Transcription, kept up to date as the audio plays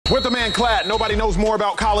With the man Klatt. Nobody knows more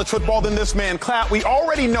about college football than this man Klatt. We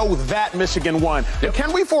already know that Michigan won. But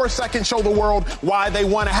can we for a second show the world why they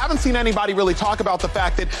won? I haven't seen anybody really talk about the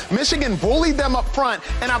fact that Michigan bullied them up front,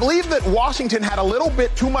 and I believe that Washington had a little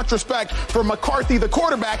bit too much respect for McCarthy, the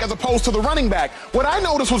quarterback, as opposed to the running back. What I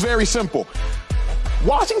noticed was very simple.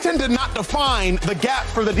 Washington did not define the gap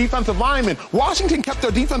for the defensive linemen. Washington kept their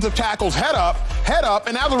defensive tackles head up,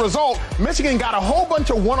 and as a result, Michigan got a whole bunch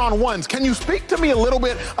of one-on-ones. Can you speak to me a little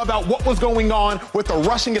bit about what was going on with the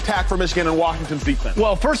rushing attack for Michigan and Washington's defense?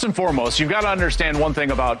 Well, first and foremost, you've got to understand one thing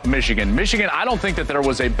about Michigan. Michigan, I don't think that there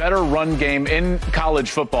was a better run game in college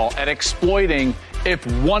football at exploiting if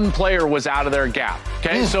one player was out of their gap.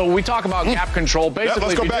 Okay, so we talk about gap control.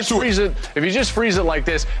 Basically, if you just freeze it like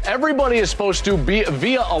this, everybody is supposed to be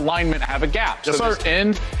via alignment have a gap. Yes, so this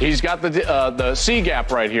end, he's got the C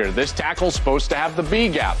gap right here. This tackle's supposed to have the B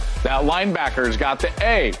gap. That linebacker's got the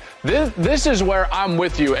A. This is where I'm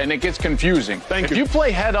with you, and it gets confusing. If you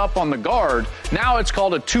play head up on the guard, now it's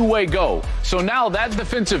called a two-way go. So now that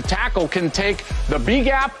defensive tackle can take the B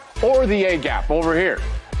gap or the A gap over here.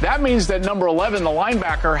 That means that number 11, the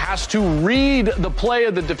linebacker, has to read the play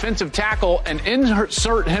of the defensive tackle and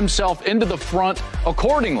insert himself into the front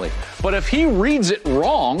accordingly. But if he reads it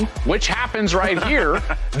wrong, which happens right here,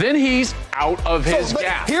 then he's out of his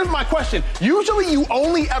gap. Here's my question. Usually you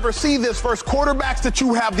only ever see this versus quarterbacks that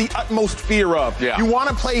you have the utmost fear of. Yeah. You want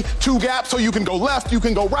to play two gaps so you can go left, you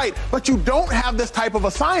can go right, but you don't have this type of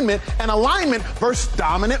assignment and alignment versus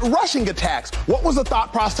dominant rushing attacks. What was the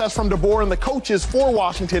thought process from DeBoer and the coaches for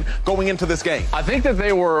Washington going into this game? I think that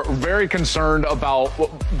they were very concerned about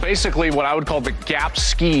basically what I would call the gap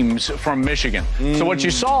schemes from Michigan. So what you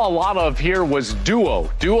saw a lot of here was duo.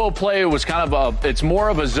 Duo play was kind of it's more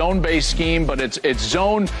of a zone-based scheme, but it's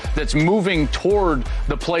zone that's moving toward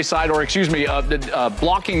the play side, or excuse me,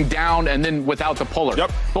 blocking down and then without the puller.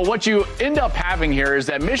 Yep. But what you end up having here is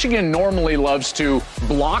that Michigan normally loves to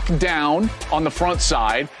block down on the front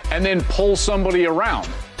side and then pull somebody around.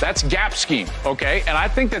 That's gap scheme, okay? And I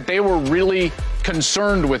think that they were really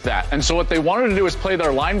concerned with that. And so what they wanted to do is play their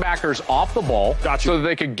linebackers off the ball so that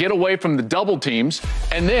they could get away from the double teams.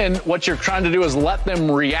 And then what you're trying to do is let them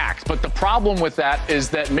react. But the problem with that is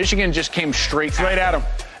that Michigan just came straight at them.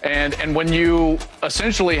 And when you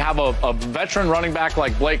essentially have a veteran running back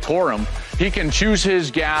like Blake Corum, he can choose his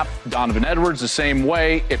gap. Donovan Edwards the same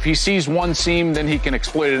way. If he sees one seam, then he can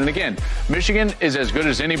exploit it. And again, Michigan is as good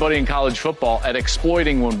as anybody in college football at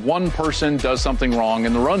exploiting when one person does something wrong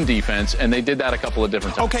in the run defense, and they did that a couple of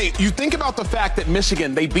different times. Okay, you think about the fact that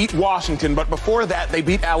Michigan, they beat Washington, but before that, they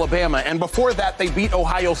beat Alabama, and before that, they beat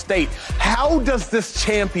Ohio State. How does this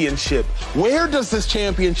championship, where does this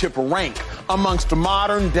championship rank amongst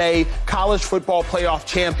modern-day college football playoff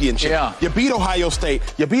championships? Yeah. You beat Ohio State,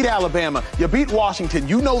 you beat Alabama, you beat Washington.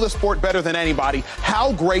 You know the sport better than anybody.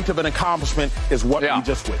 How great of an accomplishment is what we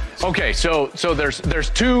just witnessed? Okay, so there's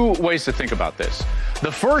two ways to think about this.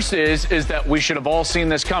 The first is that we should have all seen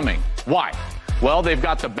this coming. Why? Well, they've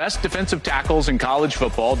got the best defensive tackles in college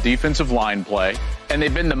football, defensive line play, and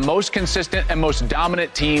they've been the most consistent and most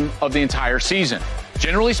dominant team of the entire season.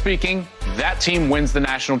 Generally speaking, that team wins the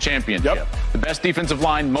national championship. Yep. The best defensive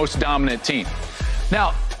line, most dominant team.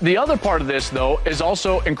 Now, the other part of this, though, is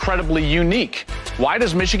also incredibly unique. Why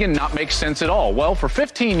does Michigan not make sense at all? Well, for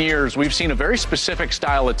 15 years, we've seen a very specific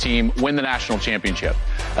style of team win the national championship.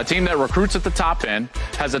 A team that recruits at the top end,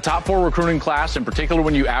 has a top 4 recruiting class, in particular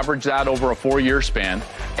when you average that over a 4-year span,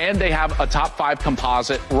 and they have a top 5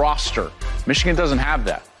 composite roster. Michigan doesn't have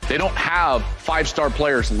that. They don't have 5-star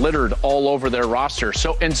players littered all over their roster.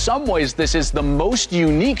 So in some ways, this is the most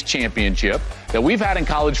unique championship that we've had in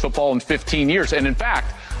college football in 15 years. And in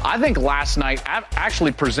fact, I think last night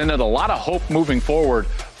actually presented a lot of hope moving forward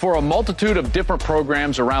for a multitude of different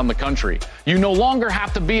programs around the country. You no longer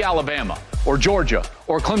have to be Alabama or Georgia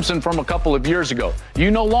or Clemson from a couple of years ago. You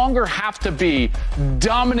no longer have to be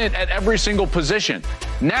dominant at every single position.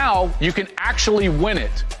 Now you can actually win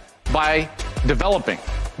it by developing,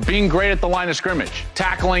 being great at the line of scrimmage,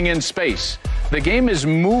 tackling in space. The game is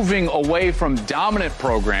moving away from dominant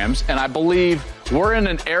programs, and I believe we're in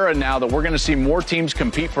an era now that we're going to see more teams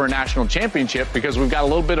compete for a national championship because we've got a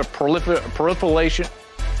little bit of proliferation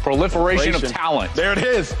of talent. There it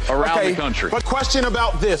is. Around the country. But question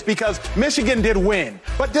about this, because Michigan did win,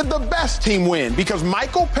 but did the best team win? Because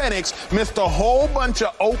Michael Penix missed a whole bunch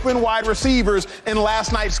of open wide receivers in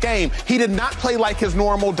last night's game. He did not play like his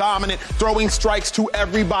normal dominant, throwing strikes to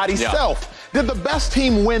everybody's self. Did the best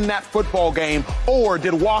team win that football game, or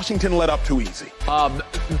did Washington let up too easy?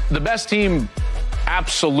 The best team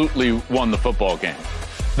absolutely won the football game.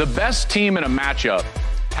 The best team in a matchup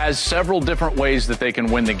has several different ways that they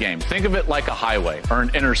can win the game. Think of it like a highway or an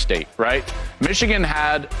interstate, right? Michigan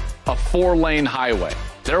had a 4-lane highway.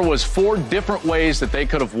 There was 4 different ways that they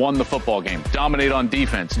could have won the football game. Dominate on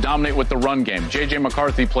defense, dominate with the run game. J.J.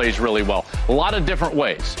 McCarthy plays really well. A lot of different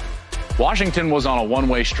ways. Washington was on a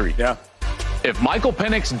one-way street. Yeah. If Michael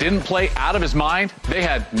Penix didn't play out of his mind, they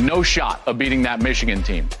had no shot of beating that Michigan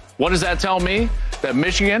team. What does that tell me? That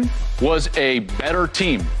Michigan was a better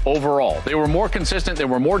team overall. They were more consistent. They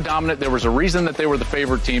were more dominant. There was a reason that they were the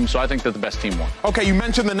favorite team, so I think that the best team won. Okay, you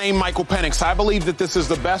mentioned the name Michael Penix. I believe that this is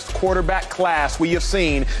the best quarterback class we have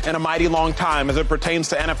seen in a mighty long time as it pertains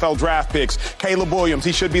to NFL draft picks. Caleb Williams,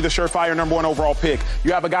 he should be the surefire #1 overall pick.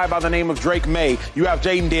 You have a guy by the name of Drake May. You have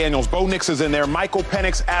Jaden Daniels. Bo Nix is in there. Michael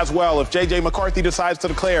Penix as well, if J.J. McCarthy decides to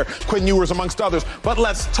declare. Quinn Ewers amongst others. But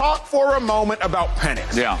let's talk for a moment about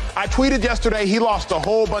Penix. Yeah. I tweeted yesterday he lost a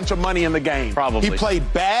whole bunch of money in the game. Probably. He played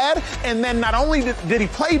bad, and then not only did he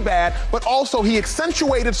play bad, but also he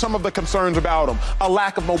accentuated some of the concerns about him. A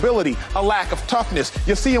lack of mobility, a lack of toughness.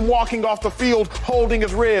 You see him walking off the field holding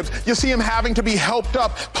his ribs. You see him having to be helped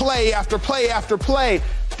up play after play after play.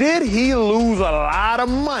 Did he lose a lot of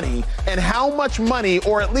money? And how much money,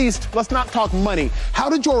 or at least, let's not talk money, how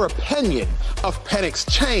did your opinion of Penix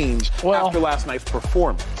change after last night's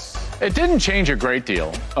performance? It didn't change a great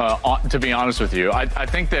deal, to be honest with you. I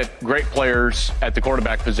think that great players at the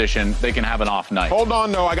quarterback position, they can have an off night. Hold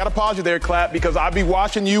on, no. I got to pause you there, Klatt, because I'll be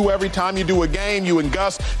watching you every time you do a game. You and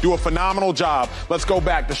Gus do a phenomenal job. Let's go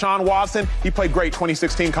back. Deshaun Watson, he played great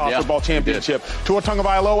 2016 college football championship. Tua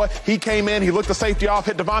Tagovailoa, he came in, he looked the safety off,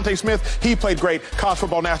 hit Devontae Smith. He played great college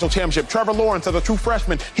football national championship. Trevor Lawrence, as a true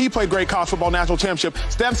freshman, he played great college football national championship.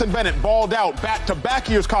 Stetson Bennett balled out back-to-back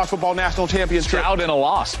years college football national championship. Stroud in a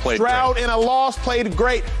loss played great. Stroud in a loss played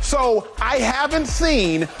great. So I haven't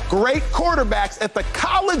seen great quarterbacks at the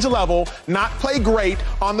college level not play great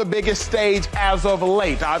on the biggest stage as of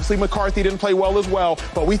late. Obviously, McCarthy didn't play well as well,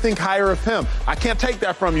 but we think higher of him. I can't take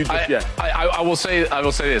that from you just yet. I will say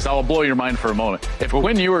this. I will blow your mind for a moment. If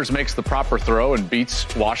Quinn Ewers makes the proper throw and beats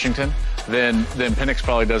Washington, then Penix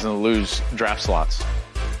probably doesn't lose draft slots.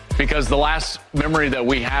 Because the last memory that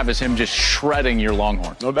we have is him just shredding your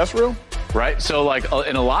Longhorns. No, that's real. Right? So, like,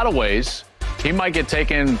 in a lot of ways, he might get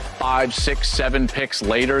taken 5, 6, 7 picks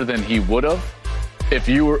later than he would have if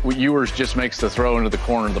Ewers just makes the throw into the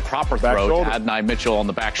corner, the proper throw to Adonai Mitchell on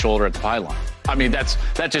the back shoulder at the pylon. I mean, that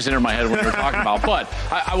just entered my head when we were talking about. But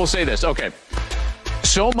I will say this. Okay.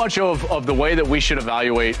 So much of the way that we should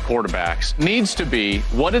evaluate quarterbacks needs to be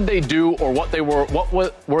what did they do or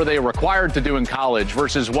what were they required to do in college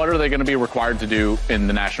versus what are they going to be required to do in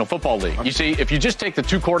the National Football League. You see, if you just take the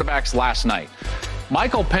 2 quarterbacks last night,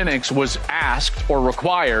 Michael Penix was asked or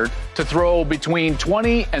required to throw between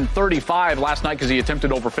 20 and 35 last night because he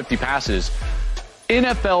attempted over 50 passes.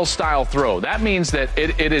 NFL-style throw. That means that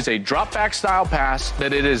it is a drop-back style pass,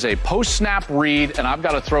 that it is a post-snap read, and I've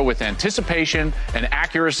got to throw with anticipation and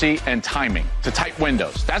accuracy and timing to tight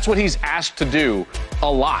windows. That's what he's asked to do a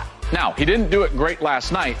lot. Now, he didn't do it great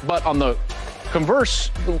last night, but on the converse,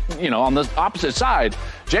 on the opposite side,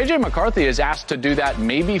 J.J. McCarthy is asked to do that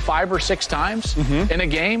maybe 5 or 6 times in a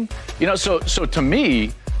game. So to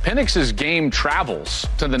me, Penix's game travels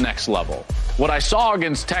to the next level. What I saw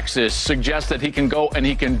against Texas suggests that he can go and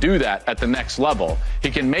he can do that at the next level.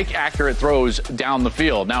 He can make accurate throws down the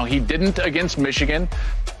field. Now, he didn't against Michigan.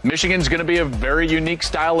 Michigan's going to be a very unique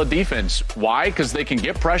style of defense. Why? Because they can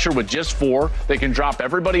get pressure with just 4. They can drop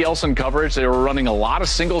everybody else in coverage. They were running a lot of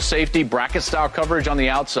single safety bracket-style coverage on the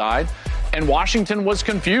outside. And Washington was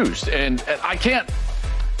confused. And I can't,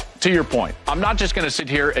 to your point, I'm not just going to sit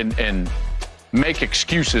here and make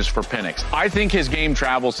excuses for Penix. I think his game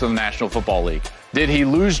travels to the National Football League. Did he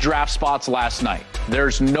lose draft spots last night?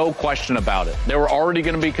 There's no question about it. There were already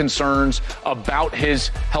going to be concerns about his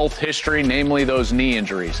health history, namely those knee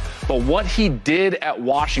injuries. But what he did at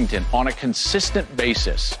Washington on a consistent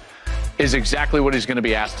basis is exactly what he's going to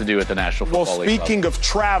be asked to do at the National Football League. Well, speaking of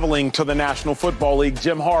traveling to the National Football League,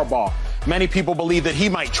 Jim Harbaugh. Many people believe that he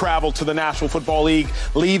might travel to the National Football League,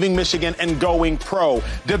 leaving Michigan and going pro.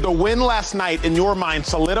 Did the win last night, in your mind,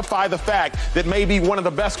 solidify the fact that maybe one of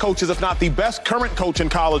the best coaches, if not the best current coach in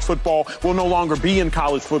college football, will no longer be in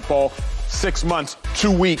college football 6 months,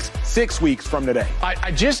 2 weeks, 6 weeks from today?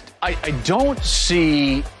 I don't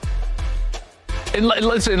see,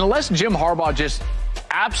 unless Jim Harbaugh just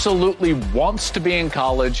absolutely wants to be in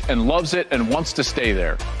college and loves it and wants to stay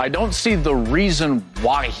there, I don't see the reason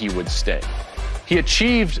why he would stay. He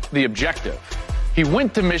achieved the objective. He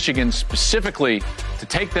went to Michigan specifically to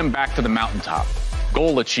take them back to the mountaintop.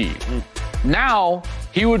 Goal achieved. Now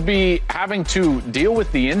he would be having to deal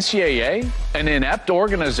with the NCAA, an inept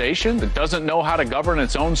organization that doesn't know how to govern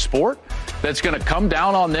its own sport, that's going to come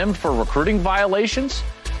down on them for recruiting violations,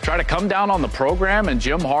 try to come down on the program and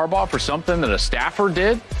Jim Harbaugh for something that a staffer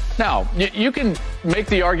did. Now, you can make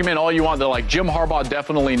the argument all you want that, like, Jim Harbaugh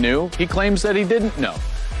definitely knew. He claims that he didn't know.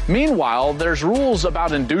 Meanwhile, there's rules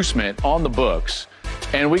about inducement on the books,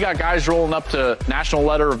 and we got guys rolling up to national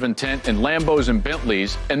letter of intent in Lambos and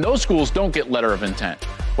Bentleys, and those schools don't get letter of intent.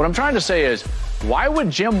 What I'm trying to say is, why would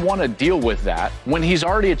Jim want to deal with that when he's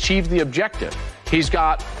already achieved the objective? He's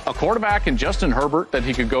got a quarterback in Justin Herbert that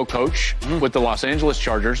he could go coach with the Los Angeles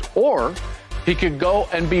Chargers, or he could go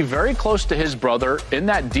and be very close to his brother in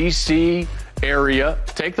that D.C. area,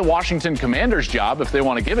 take the Washington Commanders job if they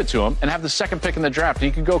want to give it to him, and have the second pick in the draft.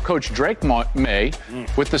 He could go coach Drake May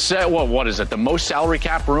with the what is it, the most salary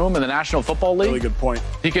cap room in the National Football League? Really good point.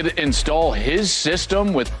 He could install his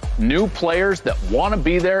system with new players that want to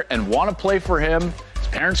be there and want to play for him. His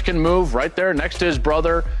parents can move right there next to his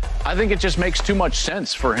brother. I think it just makes too much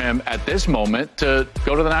sense for him at this moment to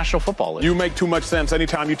go to the National Football League. You make too much sense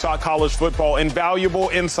anytime you talk college football. Invaluable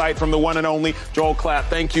insight from the one and only Joel Klatt.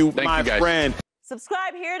 Thank you, my friend.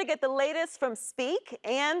 Subscribe here to get the latest from Speak,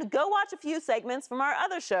 and go watch a few segments from our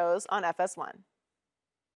other shows on FS1.